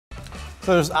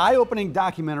So there's eye-opening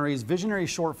documentaries, visionary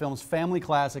short films, family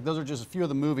classic. Those are just a few of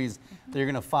the movies that you're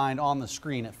going to find on the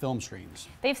screen at Film Streams.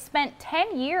 They've spent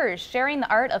 10 years sharing the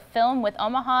art of film with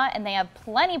Omaha, and they have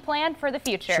plenty planned for the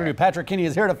future. Sure do. Patrick Kinney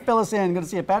is here to fill us in. Good to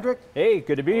see you, Patrick. Hey,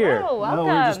 good to be here. Oh, welcome. No,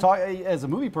 we were just talking, as a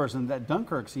movie person, that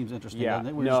Dunkirk seems interesting. Yeah,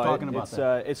 We were just talking about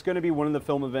that. It's going to be one of the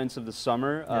film events of the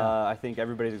summer. Yeah. I think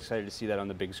everybody's excited to see that on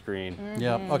the big screen.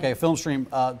 Yeah. Okay, Film Stream,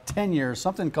 10 years,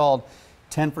 something called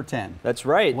 10 for 10. That's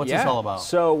right. What's this all about?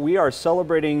 So we are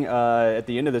celebrating at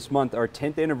the end of this month our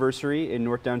 10th anniversary in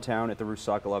North Downtown at the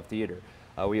Russakalov Theater.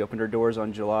 We opened our doors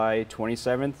on July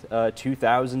 27th,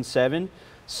 2007.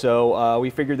 So we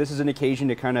figured this is an occasion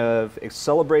to kind of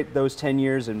celebrate those 10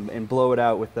 years and blow it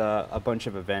out with a bunch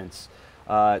of events.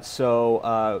 It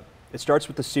starts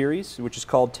with the series, which is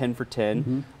called 10 for 10.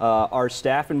 Mm-hmm. Our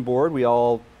staff and board, we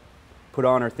all put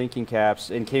on our thinking caps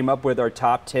and came up with our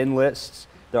top 10 lists.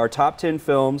 There are top 10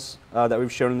 films that we've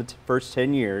shown in the first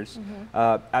 10 years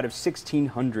out of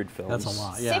 1,600 films. That's a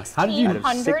lot, yeah.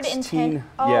 1,610?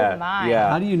 Oh, yeah, my. Yeah.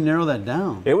 How do you narrow that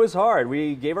down? It was hard.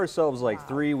 We gave ourselves like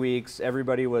 3 weeks.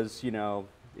 Everybody was, you know,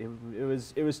 it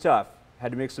was tough.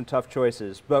 Had to make some tough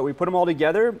choices. But we put them all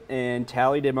together and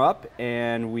tallied them up,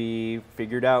 and we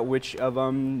figured out which of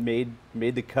them made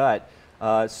the cut.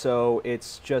 So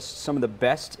it's just some of the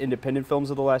best independent films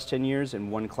of the last 10 years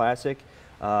and one classic.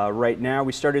 Right now,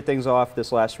 we started things off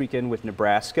this last weekend with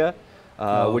Nebraska,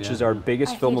 which is our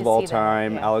biggest film of all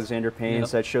time. Alexander Payne's.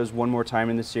 That shows one more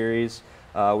time in the series.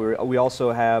 We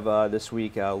also have this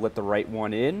week Let the Right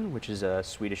One In, which is a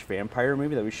Swedish vampire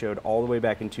movie that we showed all the way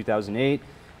back in 2008.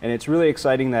 And it's really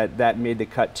exciting that that made the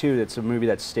cut too. It's a movie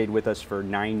that stayed with us for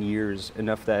 9 years,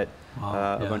 enough that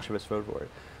a bunch of us voted for it.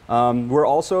 We're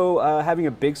also having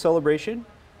a big celebration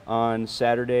on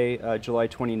Saturday, July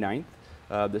 29th.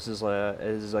 This is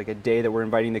like a day that we're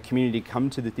inviting the community to come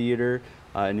to the theater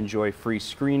and enjoy free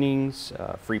screenings,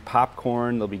 free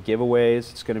popcorn. There'll be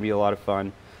giveaways. It's going to be a lot of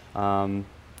fun. On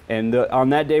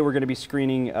that day, we're going to be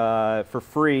screening for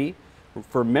free.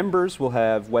 For members, we'll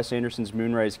have Wes Anderson's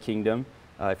Moonrise Kingdom.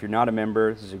 If you're not a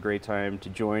member, this is a great time to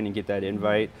join and get that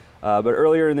invite. But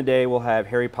earlier in the day, we'll have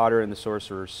Harry Potter and the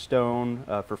Sorcerer's Stone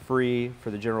for free for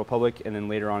the general public. And then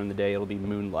later on in the day, it'll be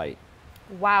Moonlight.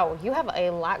 Wow, you have a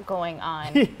lot going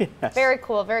on. Yes. Very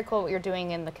cool what you're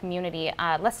doing in the community.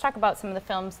 Let's talk about some of the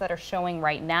films that are showing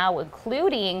right now,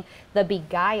 including The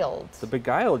Beguiled. The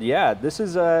Beguiled, yeah. This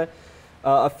is a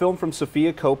film from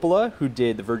Sofia Coppola, who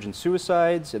did The Virgin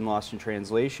Suicides and Lost in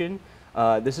Translation.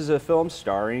 This is a film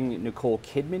starring Nicole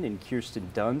Kidman and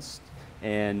Kirsten Dunst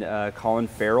and Colin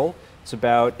Farrell. It's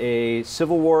about a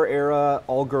Civil War era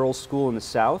all-girls school in the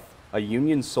South. A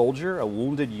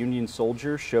wounded Union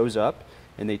soldier shows up,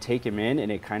 and they take him in,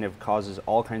 and it kind of causes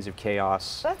all kinds of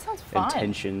chaos. That sounds fun. And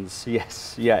tensions.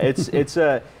 Yes, yeah. It's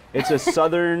a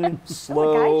southern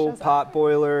slow pot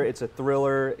boiler. It's a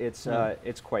thriller.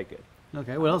 It's quite good.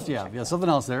 Okay, what else do you have? Yeah, something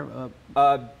else there.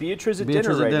 Beatrice at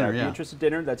Dinner right now. Yeah. Beatrice at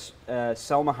Dinner. That's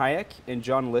Selma Hayek and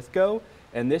John Lithgow.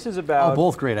 And this is about... Oh,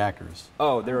 both great actors.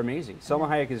 Oh, they're amazing. Selma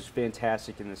Hayek is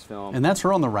fantastic in this film. And that's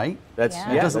her on the right? It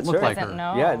doesn't look like her.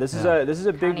 Yeah, this is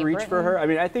a big reach for her. I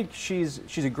mean, I think she's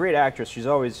a great actress. She's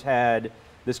always had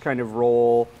this kind of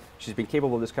role. She's been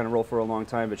capable of this kind of role for a long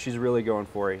time, but she's really going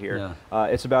for it here. Yeah.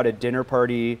 It's about a dinner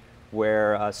party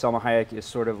where Selma Hayek is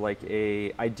sort of like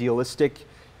a idealistic,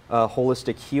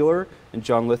 holistic healer, and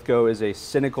John Lithgow is a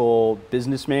cynical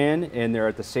businessman, and they're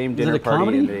at the same dinner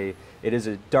party. And it is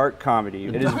a dark comedy.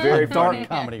 It is very funny,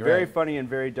 very funny and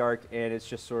very dark, and it's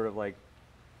just sort of like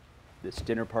this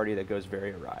dinner party that goes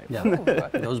very awry. Yeah,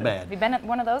 it goes bad. Have you been at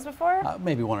one of those before?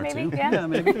 Maybe one or two. Yeah,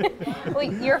 maybe. Well,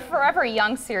 your Forever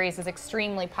Young series is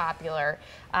extremely popular.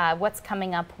 What's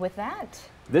coming up with that?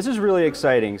 This is really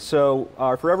exciting. So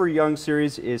our Forever Young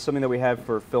series is something that we have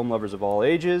for film lovers of all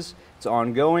ages. It's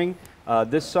ongoing.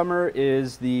 This summer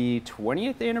is the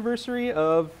 20th anniversary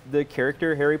of the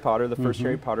character Harry Potter. The first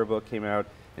Harry Potter book came out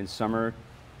in summer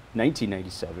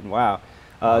 1997. Wow.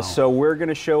 So we're going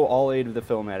to show all 8 of the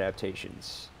film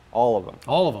adaptations. All of them.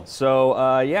 All of them.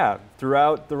 So yeah,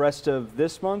 throughout the rest of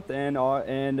this month and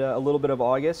a little bit of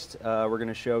August, we're going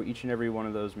to show each and every one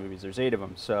of those movies. There's 8 of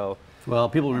them. So. Well,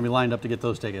 people are going to be lined up to get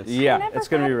those tickets. Yeah, it's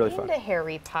going to be really fun.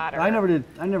 Harry Potter. I never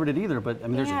did either, but I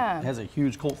mean, it has a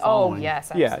huge cult following. Oh yes,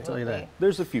 absolutely. Yeah, I'll tell you that.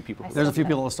 There's a few people. There's a few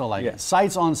people that still like it.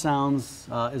 Sights on Sounds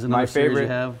is another series you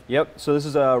have. Yep. So this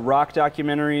is rock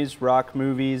documentaries, rock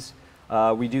movies.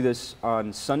 We do this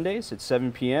on Sundays at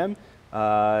 7 p.m.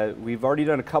 We've already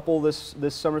done a couple this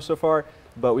summer so far,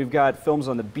 but we've got films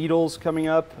on the Beatles coming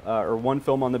up, or one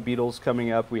film on the Beatles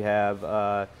coming up. We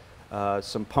have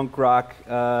some punk rock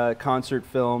concert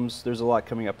films. There's a lot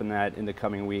coming up in the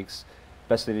coming weeks.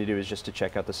 best thing to do is just to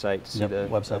check out the site to see the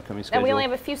website. upcoming schedule. And we only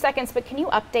have a few seconds, but can you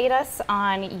update us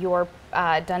on your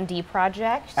Dundee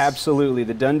project? Absolutely.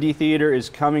 The Dundee Theater is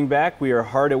coming back. We are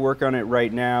hard at work on it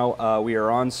right now. We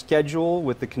are on schedule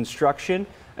with the construction.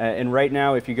 And right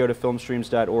now, if you go to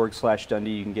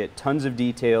filmstreams.org/Dundee, you can get tons of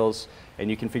details, and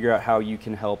you can figure out how you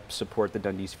can help support the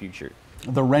Dundee's future.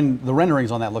 The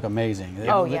renderings on that look amazing.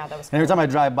 Oh, yeah, that was cool. And every time I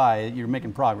drive by, you're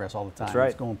making progress all the time. That's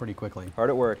right. It's going pretty quickly. Hard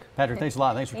at work. Patrick, thanks a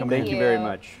lot. Thanks for coming in. Thank you very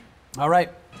much. All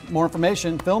right, more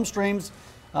information, Filmstreams,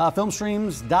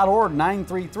 filmstreams.org,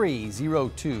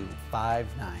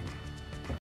 933-0259.